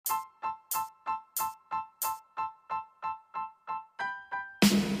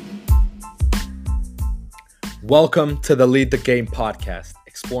Welcome to the Lead the Game podcast,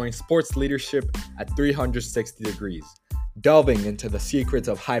 exploring sports leadership at 360 degrees, delving into the secrets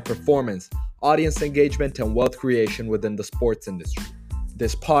of high performance, audience engagement, and wealth creation within the sports industry.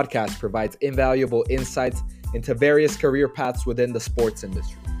 This podcast provides invaluable insights into various career paths within the sports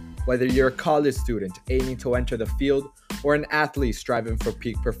industry. Whether you're a college student aiming to enter the field or an athlete striving for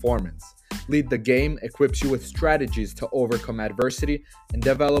peak performance, Lead the Game equips you with strategies to overcome adversity and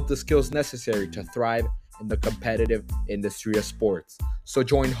develop the skills necessary to thrive in the competitive industry of sports. So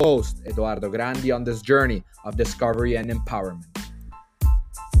join host Eduardo Grandi on this journey of discovery and empowerment.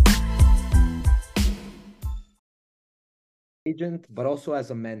 Agent, but also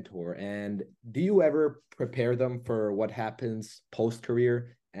as a mentor. And do you ever prepare them for what happens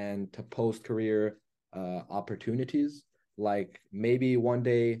post-career and to post-career opportunities? Like maybe one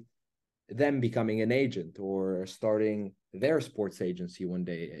day them becoming an agent or starting their sports agency one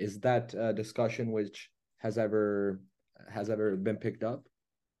day. Is that a discussion which has ever been picked up?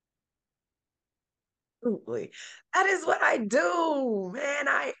 Absolutely. That is what I do, man.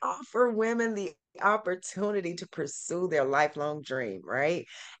 I offer women the opportunity to pursue their lifelong dream, right?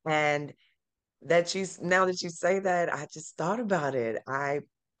 And now that you say that, I just thought about it. I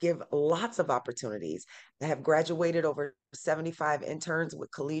give lots of opportunities. I have graduated over 75 interns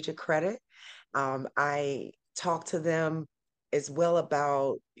with collegiate credit. I talk to them as well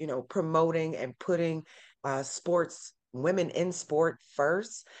about, promoting and putting sports, women in sport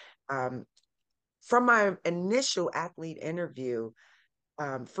first. Um, from my initial athlete interview,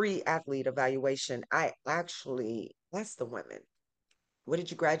 free athlete evaluation, I actually asked the women, what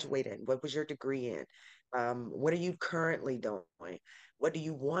did you graduate in? What was your degree in? What are you currently doing? What do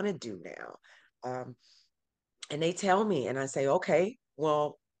you want to do now? And they tell me, and I say, okay,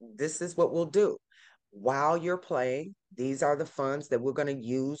 well, this is what we'll do. While you're playing, these are the funds that we're going to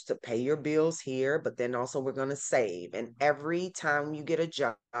use to pay your bills here, but then also we're going to save. And every time you get a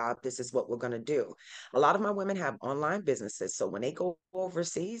job, this is what we're going to do. A lot of my women have online businesses. So when they go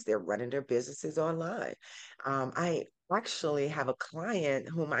overseas, they're running their businesses online. I actually have a client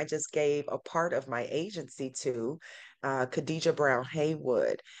whom I just gave a part of my agency to, Khadijah Brown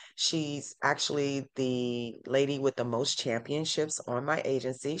Haywood. She's actually the lady with the most championships on my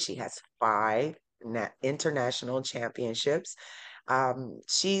agency. She has five international championships.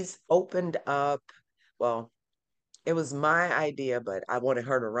 She's opened up, well, it was my idea, but I wanted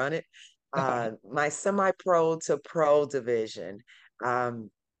her to run it. My semi-pro to pro division. Um,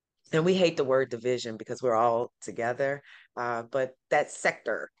 and we hate the word division because we're all together, but that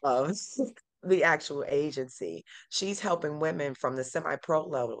sector of the actual agency, she's helping women from the semi-pro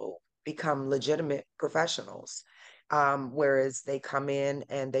level become legitimate professionals. Whereas they come in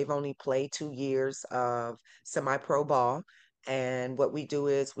and they've only played 2 years of semi-pro ball. And what we do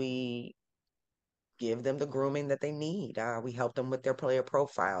is we give them the grooming that they need. We help them with their player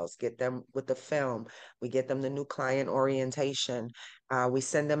profiles, get them with the film. We get them the new client orientation. We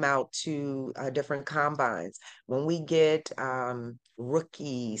send them out to different combines. When we get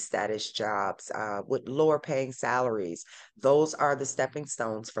rookie status jobs with lower paying salaries, those are the stepping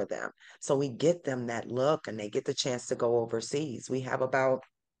stones for them. So we get them that look and they get the chance to go overseas. I have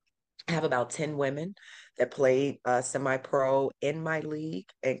about 10 women that play semi-pro in my league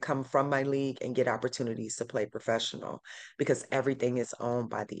and come from my league and get opportunities to play professional because everything is owned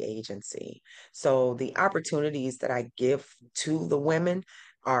by the agency. So the opportunities that I give to the women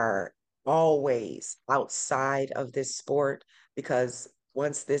are always outside of this sport because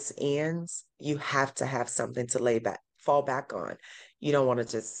once this ends, you have to have something to fall back on. You don't want to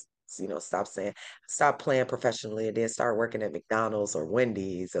just stop playing professionally and then start working at McDonald's or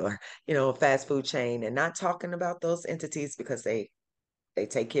Wendy's or a fast food chain and not talking about those entities because they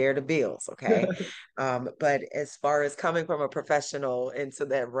take care of the bills, okay? But as far as coming from a professional into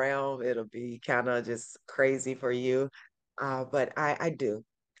that realm, it'll be kind of just crazy for you. But I do.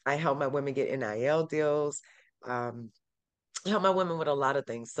 I help my women get NIL deals. Um, help my women with a lot of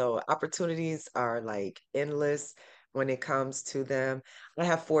things. So opportunities are like endless when it comes to them. I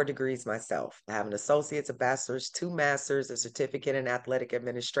have 4 degrees myself. I have an associate's, a bachelor's, 2 masters, a certificate in athletic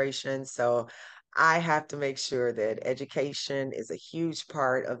administration. So I have to make sure that education is a huge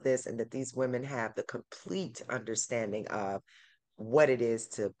part of this and that these women have the complete understanding of what it is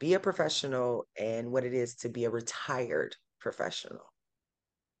to be a professional and what it is to be a retired professional.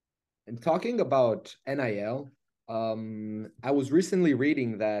 And talking about NIL, I was recently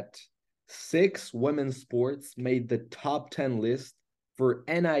reading that 6 women's sports made the top 10 list for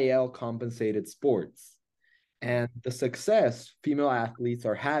NIL compensated sports. And the success female athletes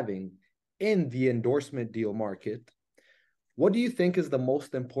are having in the endorsement deal market, what do you think is the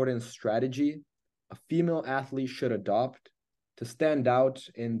most important strategy a female athlete should adopt to stand out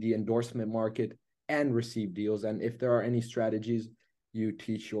in the endorsement market and receive deals? And if there are any strategies you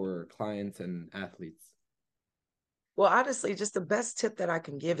teach your clients and athletes? Well, honestly, just the best tip that I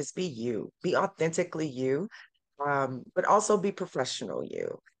can give is be you, be authentically you, but also be professional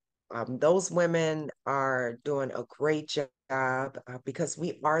you. Those women are doing a great job because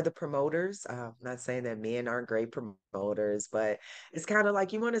we are the promoters. I'm not saying that men aren't great promoters, but it's kind of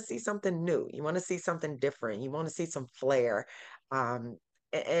like you want to see something new. You want to see something different. You want to see some flair.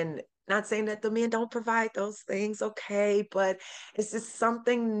 And not saying that the men don't provide those things, okay, but it's just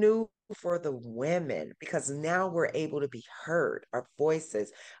something new for the women because now we're able to be heard. Our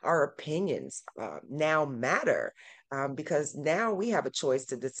voices, our opinions now matter because now we have a choice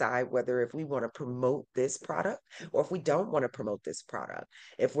to decide whether if we want to promote this product or if we don't want to promote this product.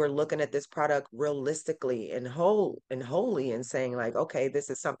 If we're looking at this product realistically and wholly and saying like, okay, this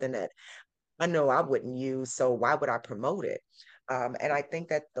is something that I know I wouldn't use, so why would I promote it? And I think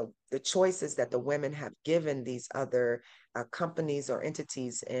that the choices that the women have given these other companies or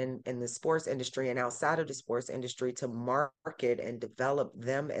entities in the sports industry and outside of the sports industry to market and develop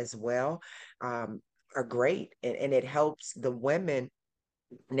them as well are great, and it helps the women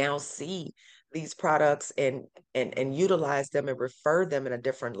now see these products and utilize them and refer them in a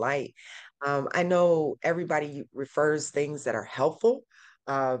different light. I know everybody refers things that are helpful.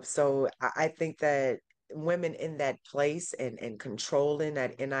 So I think that women in that place and controlling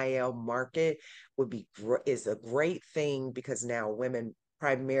that NIL market is a great thing because now women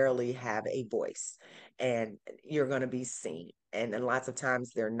primarily have a voice and you're going to be seen. And lots of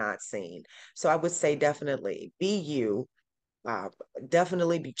times they're not seen. So I would say definitely be you, uh,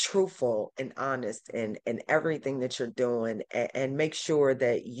 definitely be truthful and honest in everything that you're doing and make sure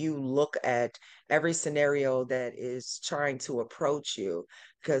that you look at every scenario that is trying to approach you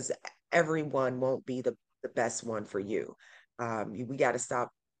because everyone won't be the best one for you. We got to stop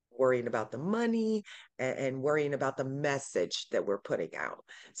worrying about the money and worrying about the message that we're putting out.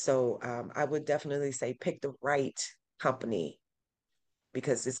 So I would definitely say pick the right company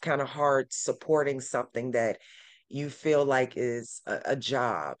because it's kind of hard supporting something that you feel like is a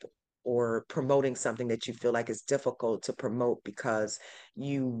job or promoting something that you feel like is difficult to promote because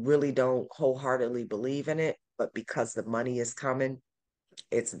you really don't wholeheartedly believe in it, but because the money is coming,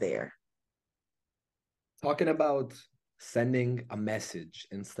 it's there. Talking about sending a message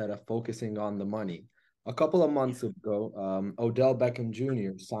instead of focusing on the money. A couple of Yeah. months ago, Odell Beckham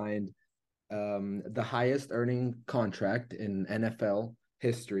Jr. signed the highest earning contract in NFL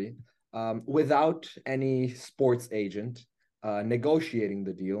history without any sports agent negotiating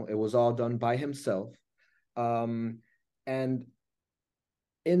the deal. It was all done by himself. Um, and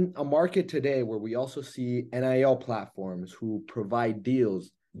in a market today where we also see NIL platforms who provide deals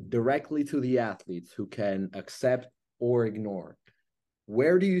directly to the athletes who can accept or ignore,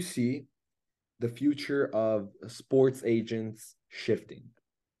 where do you see the future of sports agents shifting?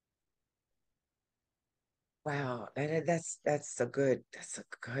 Wow, and that's a good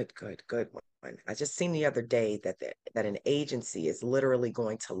one. I just seen the other day that an agency is literally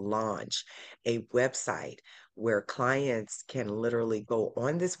going to launch a website where clients can literally go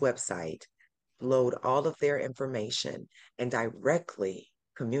on this website, load all of their information, and directly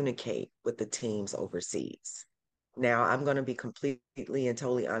communicate with the teams overseas. Now, I'm going to be completely and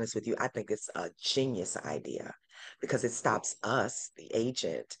totally honest with you. I think it's a genius idea because it stops us, the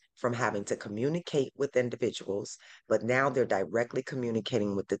agent, from having to communicate with individuals, but now they're directly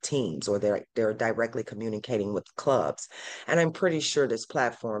communicating with the teams or they're directly communicating with clubs. And I'm pretty sure this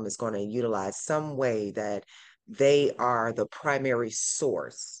platform is going to utilize some way that they are the primary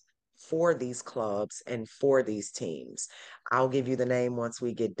source for these clubs and for these teams. I'll give you the name once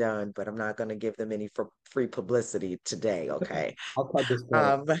we get done, but I'm not going to give them any free publicity today, okay? I'll cut this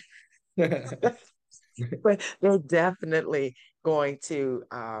part. Um, but they're definitely going to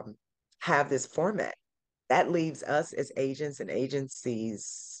have this format. That leaves us as agents and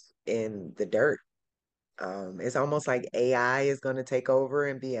agencies in the dirt. It's almost like AI is going to take over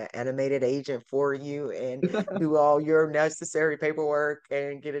and be an animated agent for you and do all your necessary paperwork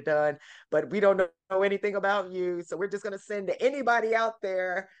and get it done. But we don't know anything about you. So we're just going to send anybody out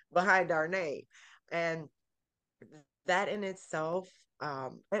there behind our name. And that in itself,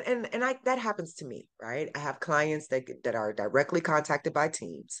 and that happens to me, right? I have clients that are directly contacted by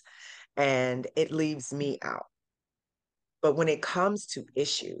teams and it leaves me out. But when it comes to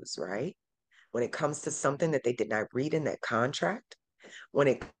issues, right? When it comes to something that they did not read in that contract, when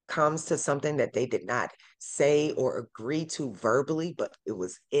it comes to something that they did not say or agree to verbally, but it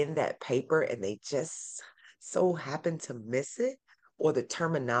was in that paper and they just so happened to miss it or the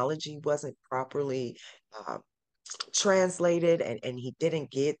terminology wasn't properly uh, translated, and she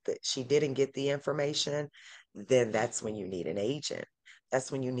didn't get the information, then that's when you need an agent.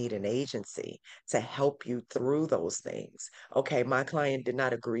 That's when you need an agency to help you through those things. Okay, my client did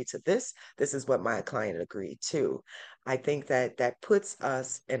not agree to this. This is what my client agreed to. I think that that puts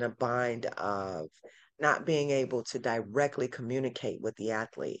us in a bind of not being able to directly communicate with the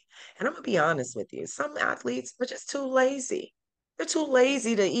athlete. And I'm gonna be honest with you, some athletes are just too lazy. They're too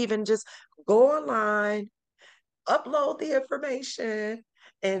lazy to even just go online, upload the information,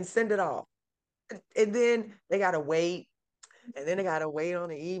 and send it off. And then they got to wait. And then they got to wait on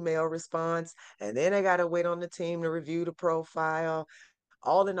the email response. And then they got to wait on the team to review the profile.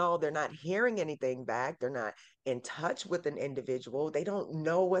 All in all, they're not hearing anything back. They're not in touch with an individual. They don't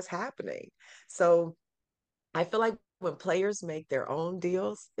know what's happening. So I feel like when players make their own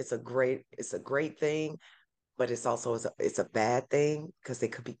deals, it's a great thing, but it's a bad thing because they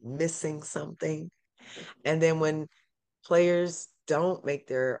could be missing something. And then when players don't make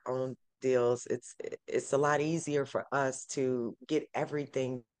their own deals, it's a lot easier for us to get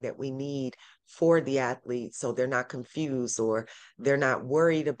everything that we need for the athletes so they're not confused or they're not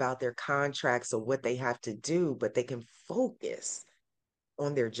worried about their contracts or what they have to do, but they can focus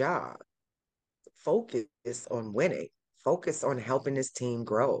on their job, focus on winning, focus on helping this team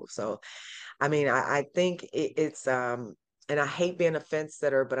grow. So I mean, I think it's and I hate being a fence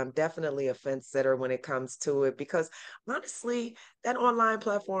sitter, but I'm definitely a fence sitter when it comes to it because honestly, that online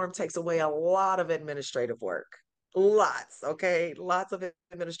platform takes away a lot of administrative work. Lots, okay? Lots of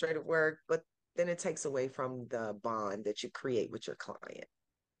administrative work, but then it takes away from the bond that you create with your client.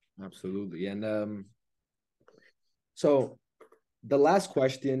 Absolutely. And so the last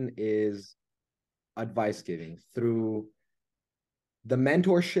question is advice giving through the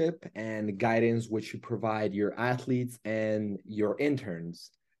mentorship and guidance which you provide your athletes and your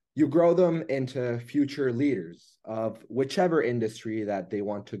interns. You grow them into future leaders of whichever industry that they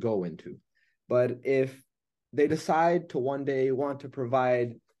want to go into. But if they decide to one day want to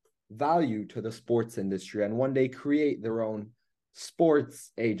provide value to the sports industry and one day create their own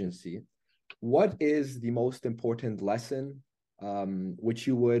sports agency, what is the most important lesson which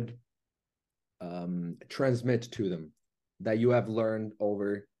you would transmit to them that you have learned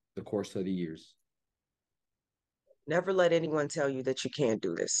over the course of the years? Never let anyone tell you that you can't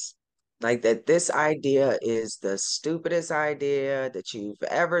do this. Like that this idea is the stupidest idea that you've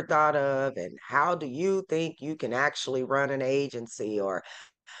ever thought of. And how do you think you can actually run an agency? Or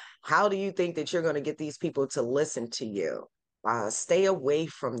how do you think that you're going to get these people to listen to you? Stay away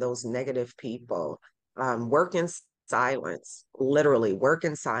from those negative people. Work in silence, literally work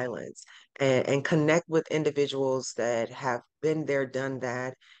in silence, and connect with individuals that have been there, done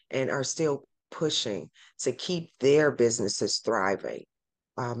that, and are still pushing to keep their businesses thriving.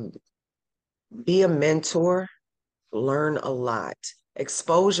 Um, be a mentor, learn a lot,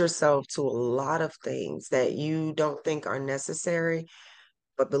 expose yourself to a lot of things that you don't think are necessary,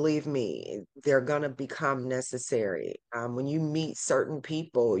 but believe me, they're going to become necessary. When you meet certain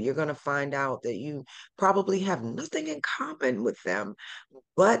people, you're going to find out that you probably have nothing in common with them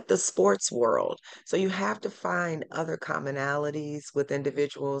but the sports world. So you have to find other commonalities with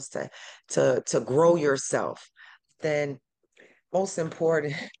individuals to grow yourself. Then most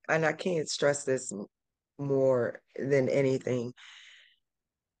important, and I can't stress this more than anything,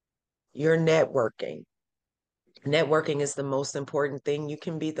 your networking. Networking is the most important thing. You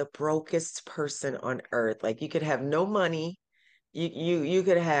can be the brokest person on earth. Like you could have no money, you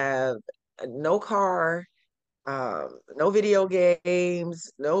could have no car, no video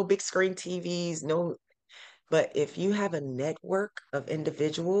games, no big screen TVs, no. But if you have a network of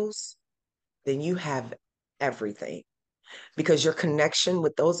individuals, then you have everything because your connection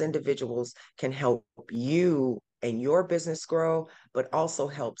with those individuals can help you and your business grow, but also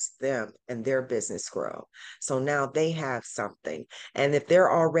helps them and their business grow. So now they have something. And if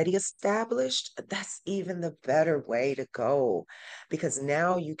they're already established, that's even the better way to go because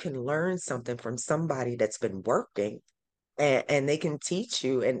now you can learn something from somebody that's been working. And they can teach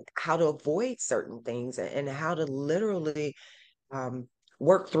you and how to avoid certain things and how to literally um,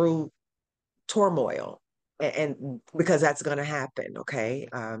 work through turmoil and because that's going to happen, okay,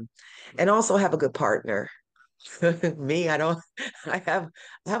 and also have a good partner. Me, I don't. I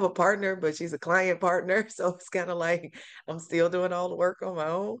have a partner, but she's a client partner, so it's kind of like I'm still doing all the work on my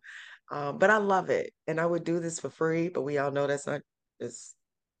own. But I love it, and I would do this for free. But we all know it's it's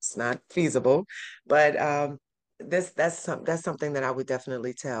not feasible. But that's something that I would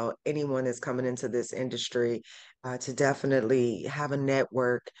definitely tell anyone that's coming into this industry to definitely have a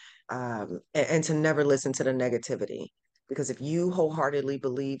network and to never listen to the negativity Because if you wholeheartedly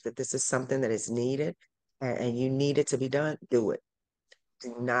believe that this is something that is needed and you need it to be done, do it.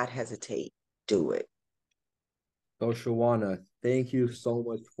 Do not hesitate. Do it. So, Shajuanna, thank you so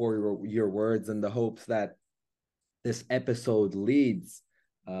much for your words and the hopes that this episode leads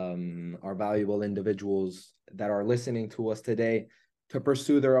our valuable individuals that are listening to us today to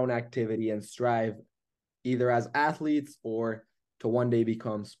pursue their own activity and strive either as athletes or to one day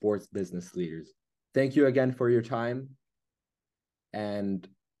become sports business leaders. Thank you again for your time and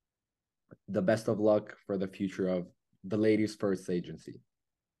the best of luck for the future of the Ladies First Agency.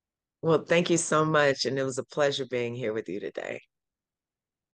 Well, thank you so much. And it was a pleasure being here with you today.